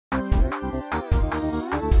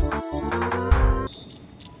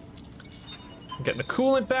I'm getting the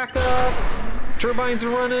coolant back up. Turbines are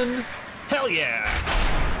running. Hell yeah!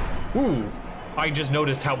 Ooh, I just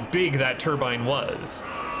noticed how big that turbine was.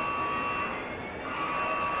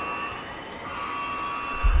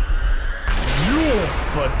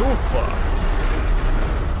 Yoofa doofa.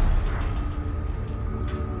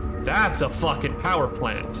 That's a fucking power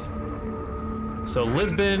plant. So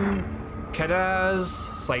Lisbon, Cadiz,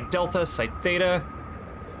 Site Delta, Site Theta.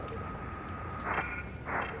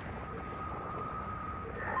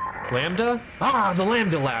 Lambda? Ah, the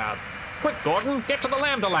Lambda lab. Quick, Gordon, get to the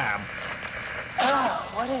Lambda lab. Oh,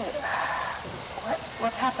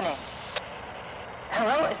 what's happening?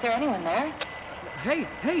 Hello, is there anyone there? Hey,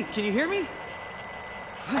 can you hear me?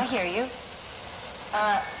 I hear you.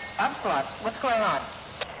 Absalon, what's going on?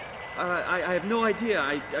 I have no idea.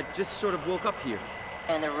 I just sort of woke up here.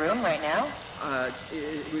 In the room right now?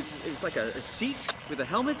 It was like a seat with a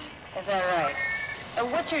helmet. Is that right?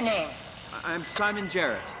 What's your name? I'm Simon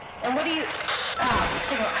Jarrett. And what do you...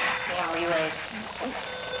 signal... Damn relays.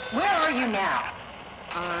 Where are you now?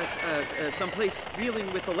 Someplace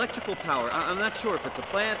dealing with electrical power. I'm not sure if it's a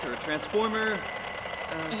plant or a transformer.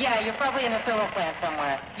 Yeah, you're probably in a thermal plant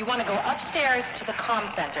somewhere. You want to go upstairs to the comm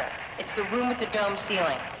center. It's the room with the dome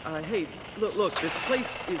ceiling. Hey, look, this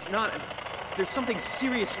place is not... There's something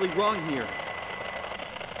seriously wrong here.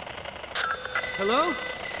 Hello?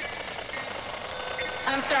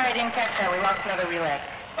 I'm sorry, I didn't catch that. We lost another relay.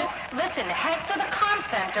 Just listen, head for the comm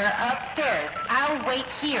center upstairs. I'll wait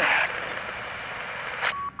here.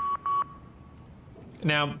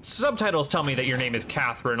 Now, subtitles tell me that your name is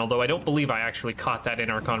Catherine, although I don't believe I actually caught that in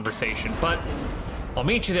our conversation. But I'll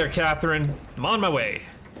meet you there, Catherine. I'm on my way.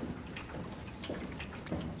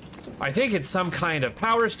 I think it's some kind of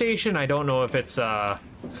power station. I don't know if it's a,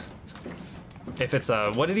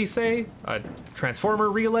 what did he say? A transformer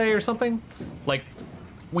relay or something? Like,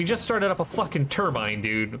 we just started up a fucking turbine,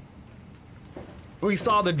 dude. We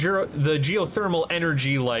saw the geothermal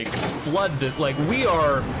energy, like, flood this. Like, we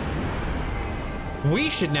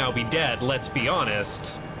should now be dead, let's be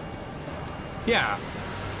honest. Yeah.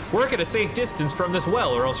 Work at a safe distance from this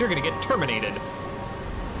well, or else you're gonna get terminated.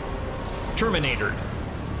 Terminatored.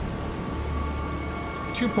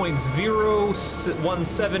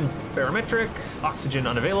 2.017 barometric, oxygen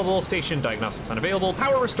unavailable, station diagnostics unavailable,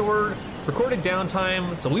 power restored, recorded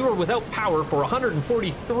downtime. So we were without power for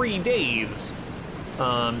 143 days.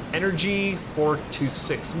 Energy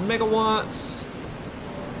 426 megawatts.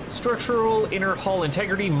 Structural inner hull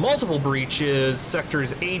integrity, multiple breaches,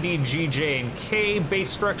 sectors A, D, G, J, and K,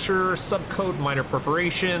 base structure, subcode, minor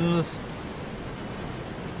perforations.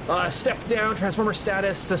 Step down, transformer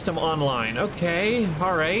status, system online. Okay,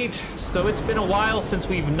 all right. So it's been a while since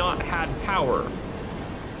we've not had power.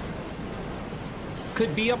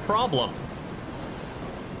 Could be a problem.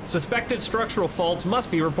 Suspected structural faults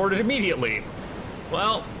must be reported immediately.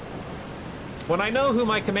 Well, when I know who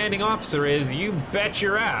my commanding officer is, you bet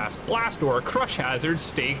your ass. Blast door, crush hazard,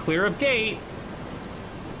 stay clear of gate.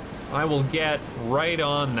 I will get right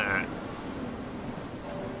on that.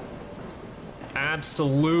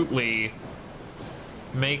 Absolutely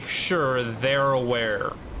make sure they're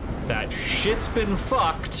aware that shit's been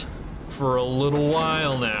fucked for a little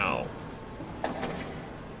while now.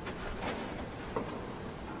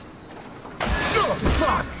 Oh,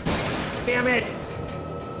 fuck! Damn it!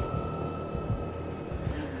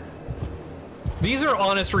 These are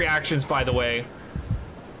honest reactions, by the way.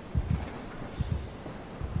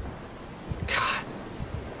 God.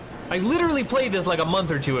 I literally played this like a month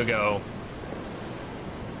or two ago.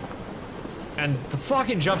 And the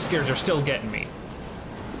fucking jump scares are still getting me.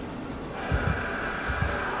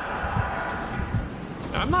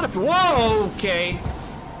 I'm not a whoa, okay.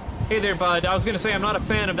 Hey there, bud. I was gonna say I'm not a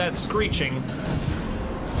fan of that screeching.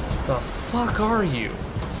 The fuck are you?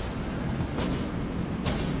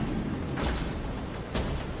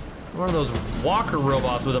 One of those walker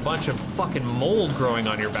robots with a bunch of fucking mold growing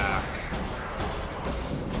on your back.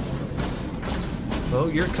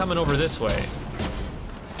 Oh, you're coming over this way.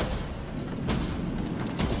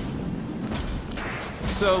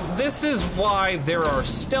 So this is why there are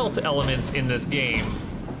stealth elements in this game.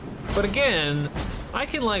 But again, I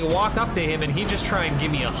can like walk up to him and he just try and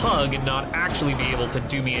give me a hug and not actually be able to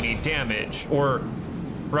do me any damage, or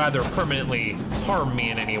rather permanently harm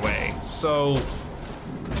me in any way. So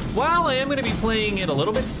while I am going to be playing it a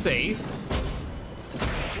little bit safe,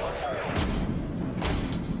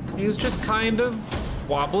 he's just kind of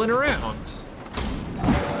wobbling around.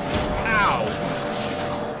 Ow.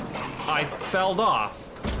 I fell off.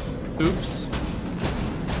 Oops.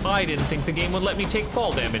 I didn't think the game would let me take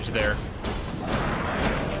fall damage there.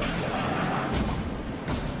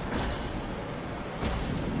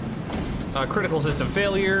 Critical system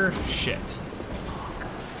failure. Shit.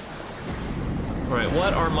 All right,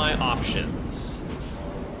 what are my options?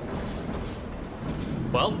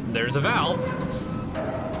 Well, there's a valve.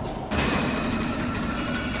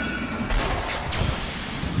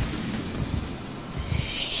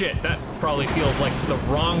 Shit, that probably feels like the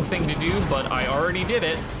wrong thing to do, but I already did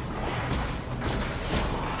it.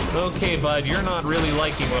 Okay, bud, you're not really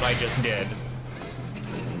liking what I just did.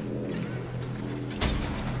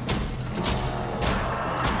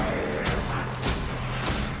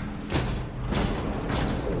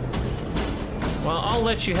 Well, I'll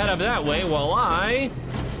let you head up that way while I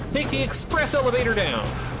take the express elevator down.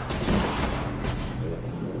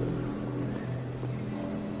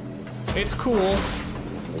 It's cool.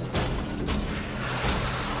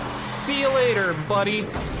 See you later, buddy.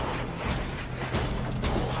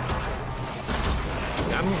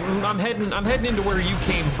 I'm heading into where you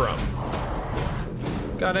came from.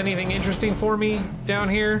 Got anything interesting for me down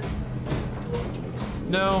here?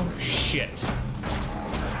 No? Shit.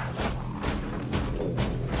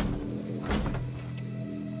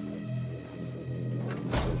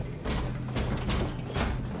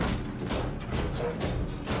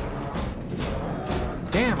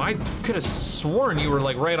 Damn, I could have sworn you were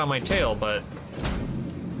like right on my tail, but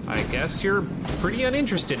I guess you're pretty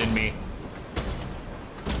uninterested in me.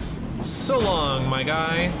 So long, my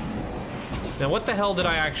guy. Now, what the hell did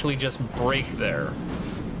I actually just break there?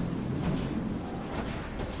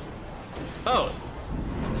 Oh,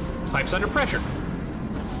 pipes under pressure.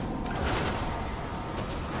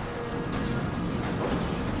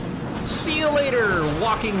 See you later,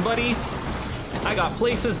 walking buddy. I got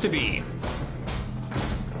places to be.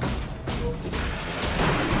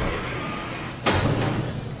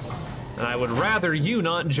 And I would rather you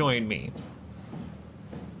not join me.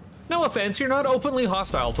 No offense, you're not openly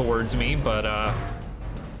hostile towards me, but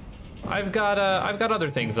I've got other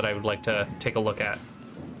things that I would like to take a look at.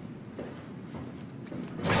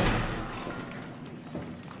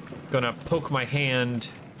 Gonna poke my hand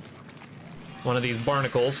one of these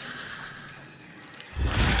barnacles.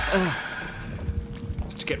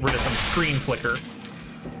 Just to get rid of some screen flicker.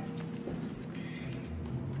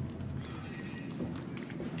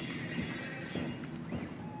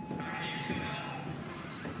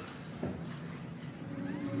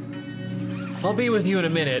 I'll be with you in a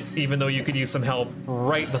minute, even though you could use some help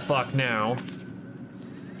right the fuck now.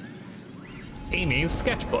 Amy's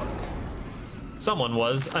sketchbook. Someone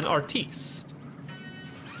was an artiste.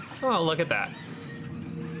 Oh, look at that.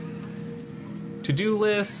 To-do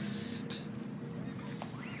list.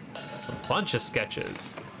 A bunch of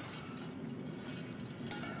sketches.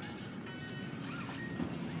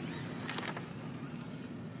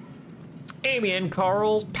 Amy and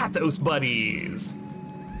Carl's Pathos Buddies.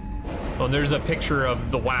 Oh, and there's a picture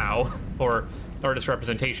of the WoW, or artist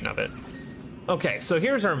representation of it. Okay, so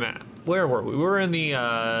here's our map. Where were we? We were in the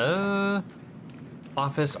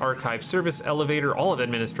office, archive, service, elevator, all of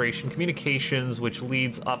administration, communications, which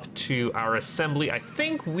leads up to our assembly. I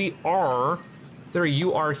think we are, is there a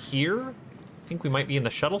UR here? I think we might be in the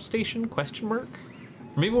shuttle station, question mark?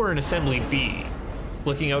 Or maybe we're in assembly B,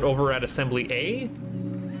 looking out over at assembly A.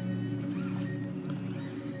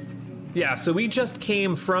 Yeah, so we just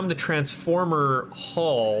came from the transformer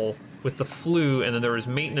hall with the flue, and then there was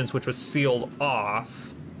maintenance, which was sealed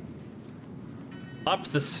off. Up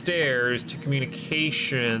the stairs to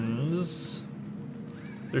communications.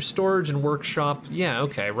 There's storage and workshop. Yeah,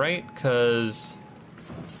 okay, right? Because...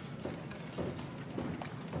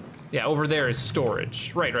 yeah, over there is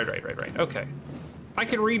storage. Right. Okay. I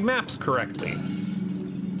can read maps correctly.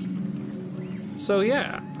 So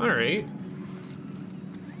yeah, all right.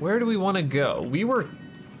 Where do we want to go? We were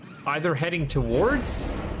either heading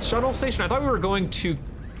towards shuttle station. I thought we were going to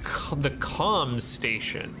the comm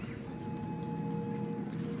station.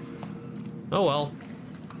 Oh well.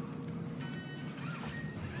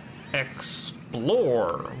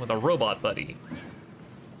 Explore with a robot buddy.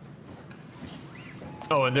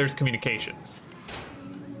 Oh, and there's communications.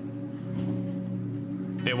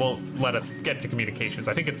 It won't let us get to communications.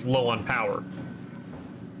 I think it's low on power.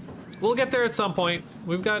 We'll get there at some point.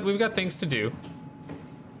 We've got things to do.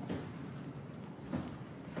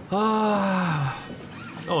 Oh,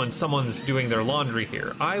 and someone's doing their laundry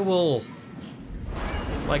here. I will,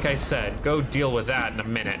 like I said, go deal with that in a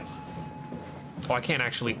minute. Oh, I can't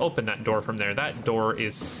actually open that door from there. That door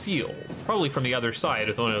is sealed. Probably from the other side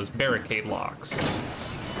with one of those barricade locks.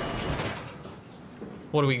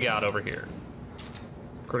 What do we got over here?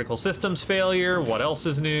 Critical systems failure. What else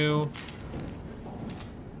is new?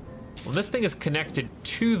 Well, this thing is connected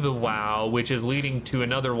to the WoW, which is leading to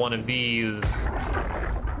another one of these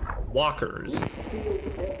walkers.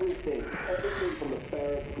 Everything from the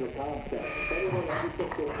barracks to the concept. If anyone ever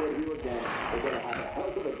thinks they'll hurt you again, they're gonna have a hell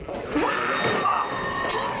of a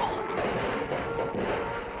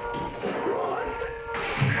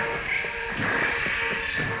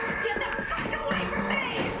Get the fuck away from me!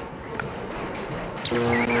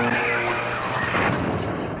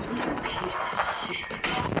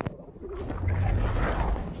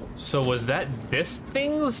 So was that this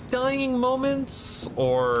thing's dying moments,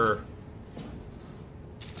 or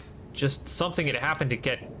just something that happened to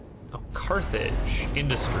get Carthage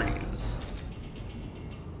Industries?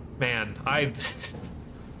 Man,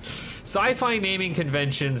 sci-fi naming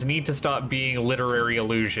conventions need to stop being literary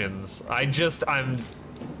illusions. I'm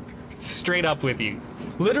straight up with you.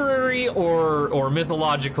 Literary or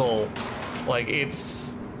mythological, like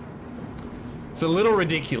it's a little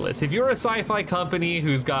ridiculous. If you're a sci-fi company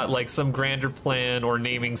who's got like some grander plan or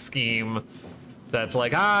naming scheme that's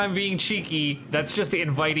like, I'm being cheeky, that's just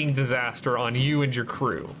inviting disaster on you and your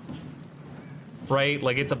crew. Right?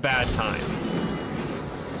 Like, it's a bad time.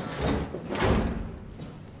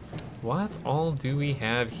 What all do we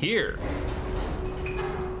have here?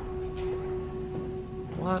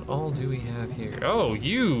 What all do we have here? Oh,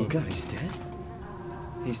 you! Oh god, he's dead?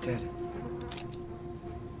 He's dead.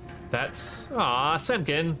 That's... Aw,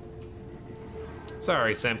 Semkin.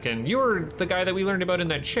 Sorry, Semkin. You were the guy that we learned about in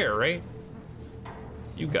that chair, right?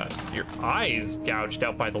 You got your eyes gouged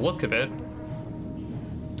out by the look of it.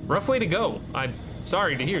 Rough way to go. I'm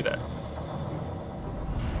sorry to hear that.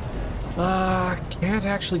 Can't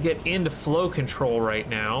actually get into flow control right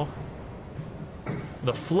now.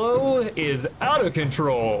 The flow is out of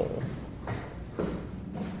control.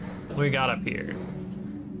 What we got up here?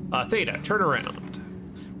 Theta, turn around.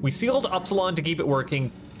 We sealed Upsilon to keep it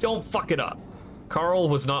working. Don't fuck it up. Carl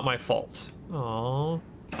was not my fault. Aww.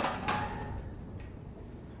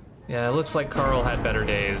 Yeah, it looks like Carl had better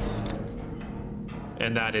days.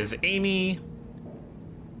 And that is Amy.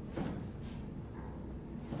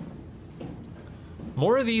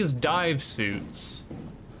 More of these dive suits.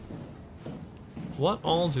 What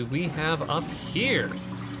all do we have up here?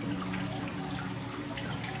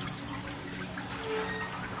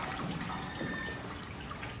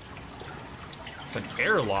 It's an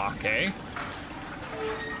airlock, eh?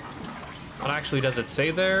 What actually does it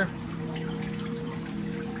say there?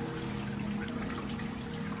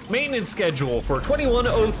 Maintenance schedule for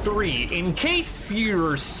 2103. In case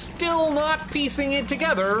you're still not piecing it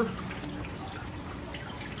together,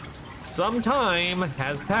 some time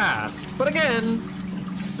has passed. But again,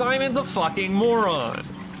 Simon's a fucking moron.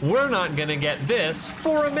 We're not gonna get this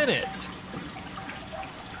for a minute.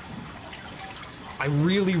 I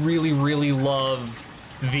really, really, really love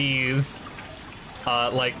these,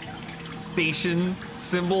 like, station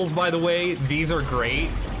symbols, by the way. These are great.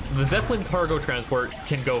 The Zeppelin cargo transport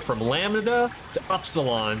can go from Lambda to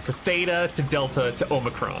Upsilon to Theta to Delta to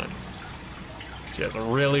Omicron. Just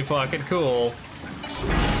really fucking cool.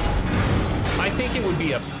 I think it would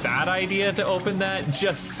be a bad idea to open that,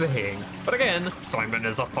 just saying. But again, Simon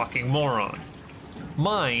is a fucking moron.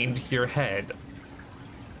 Mind your head.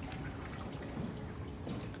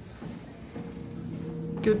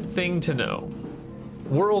 Good thing to know.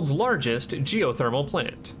 World's largest geothermal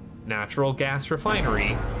plant, natural gas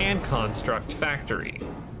refinery, and construct factory.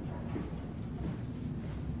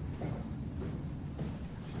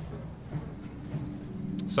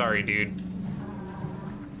 Sorry, dude.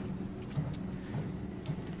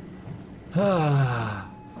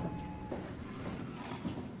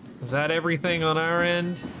 Is that everything on our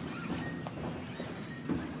end?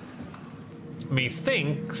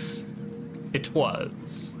 Methinks it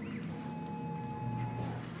was.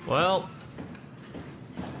 Well,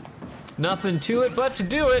 nothing to it but to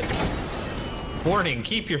do it. Warning,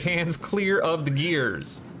 keep your hands clear of the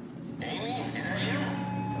gears. Amy, is that you?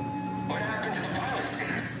 What happened to the pilot seat?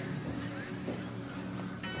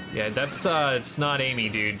 Yeah, that's, it's not Amy,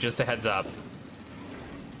 dude, just a heads up.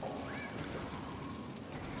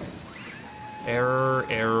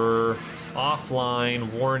 Error,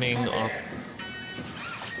 offline, warning, off.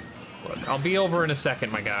 Look, I'll be over in a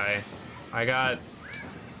second, my guy. I got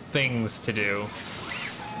things to do.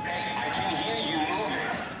 Hey, I can hear you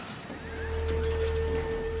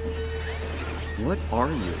moving. What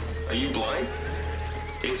are you? Are you blind?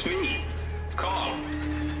 It's me. Carl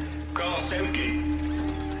Semke.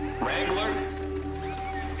 Wrangler?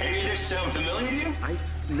 Any of this sound familiar to you?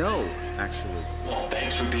 No, actually. Well,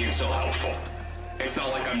 thanks for being so helpful. It's not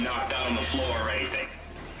like I'm knocked out on the floor or anything.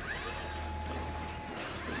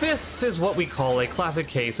 This is what we call a classic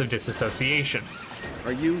case of disassociation.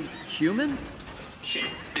 Are you human? Shit,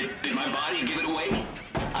 did my body give it away?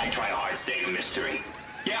 I try hard staying a mystery.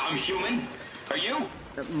 Yeah, I'm human. Are you?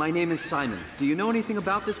 My name is Simon. Do you know anything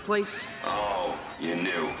about this place? Oh, you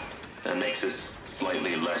knew. That makes us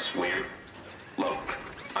slightly less weird. Look,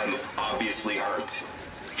 I'm obviously hurt.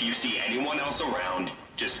 If you see anyone else around,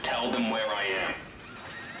 just tell them where I am.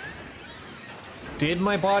 Did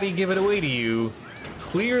my body give it away to you?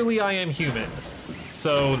 Clearly I am human.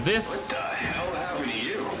 So this... What the hell happened to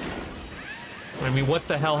you? I mean, what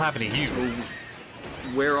the hell happened to you? So,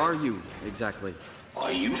 where are you, exactly?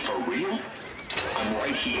 Are you for real? I'm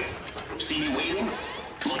right here. See me waiting?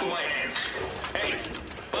 Look at my hands. Hey,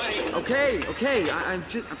 buddy. Okay, I'm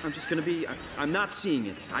just gonna be... I'm not seeing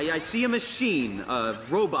it. I see a machine, a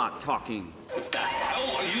robot talking. What the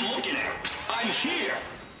hell are you looking at? I'm here.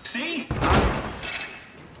 See?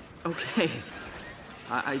 Okay.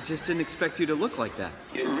 I just didn't expect you to look like that.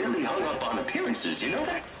 You're really hung up on appearances, you know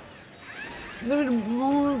that?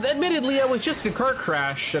 Admittedly, I was just in a car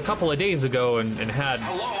crash a couple of days ago and had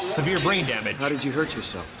severe brain damage. How did you hurt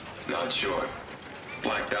yourself? Not sure.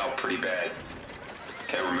 Blacked out pretty bad.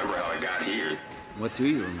 Can't remember how I got here. What do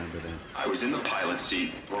you remember then? I was in the pilot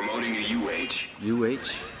seat, remoting a UH.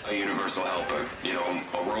 UH? A universal helper. You know,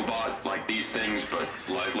 a robot like these things, but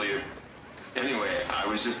livelier. Anyway, I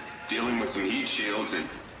was just dealing with some heat shields and...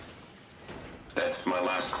 that's my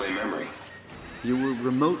last clear memory. You were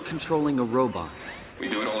remote controlling a robot. We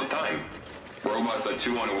do it all the time. Robots are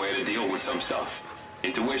too unaware to deal with some stuff.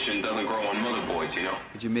 Intuition doesn't grow on motherboards, you know?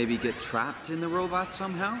 Did you maybe get trapped in the robot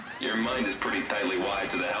somehow? Your mind is pretty tightly wired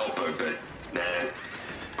to the helper, but nah,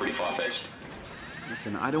 pretty far-fetched.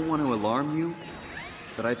 Listen, I don't want to alarm you,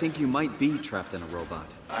 but I think you might be trapped in a robot.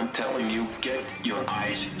 I'm telling you, get your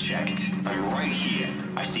eyes checked. I'm right here.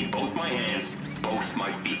 I see both my hands, both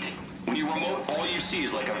my feet. When you remote, all you see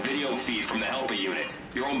is like a video feed from the helper unit.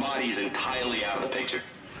 Your own body is entirely out of the picture.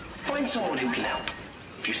 Find someone who can help.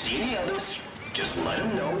 If you see any others, just let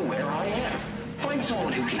them know where I am. Find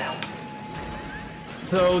someone who can help.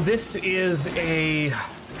 So this is a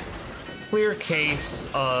clear case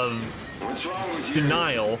of What's wrong with you?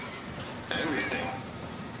 denial. Everything.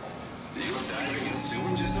 You diving in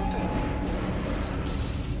sewage or something?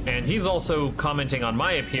 And he's also commenting on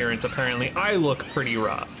my appearance. Apparently, I look pretty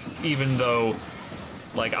rough, even though,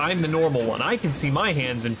 like, I'm the normal one. I can see my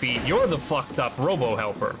hands and feet. You're the fucked up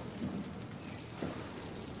robo-helper.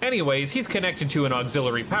 Anyways, he's connected to an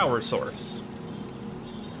auxiliary power source.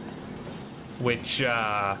 Which,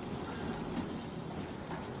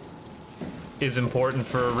 is important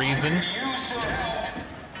for a reason.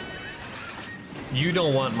 You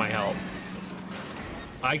don't want my help.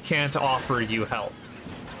 I can't offer you help.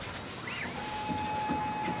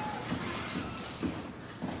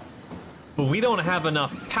 But we don't have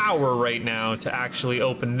enough power right now to actually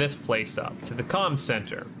open this place up, to the comm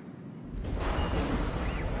center.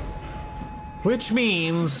 Which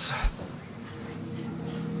means...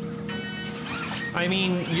 I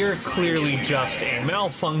mean, you're clearly just a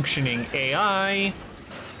malfunctioning AI.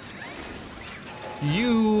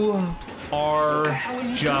 You are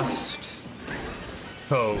just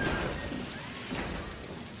code.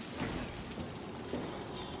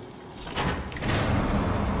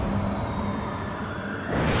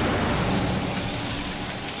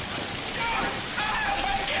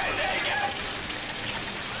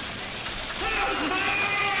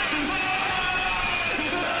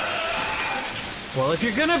 Well, if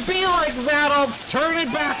you're gonna be like that, I'll turn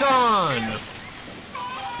it back on!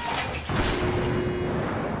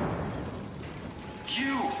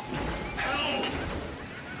 You! Help!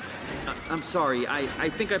 I'm sorry, I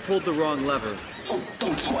think I pulled the wrong lever. Oh,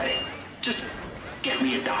 don't sweat it. Just get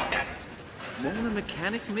me a doctor. Won't a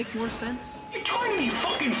mechanic make more sense? You trying to be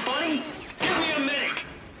fucking funny? Give me a medic!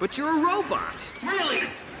 But you're a robot! Really?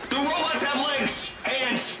 The robots have legs,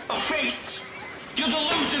 hands, a face. You're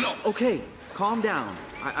delusional. Okay, calm down.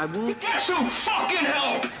 I won't... Get some fucking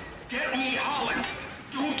help! Get me Holland.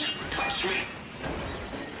 Don't touch me.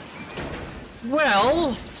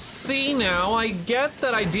 Well, see now, I get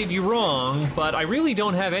that I did you wrong, but I really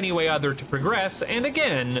don't have any way other to progress, and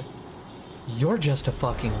again, you're just a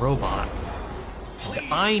fucking robot.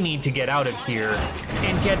 And I need to get out of here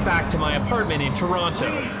and get back to my apartment in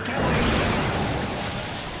Toronto.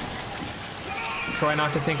 Try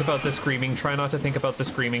not to think about the screaming, try not to think about the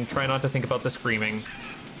screaming, try not to think about the screaming.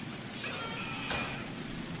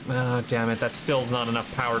 Oh, damn it, that's still not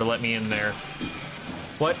enough power to let me in there.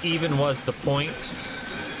 What even was the point?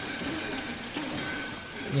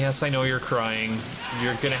 Yes, I know you're crying.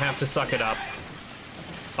 You're gonna have to suck it up.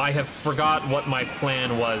 I have forgot what my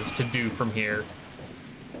plan was to do from here.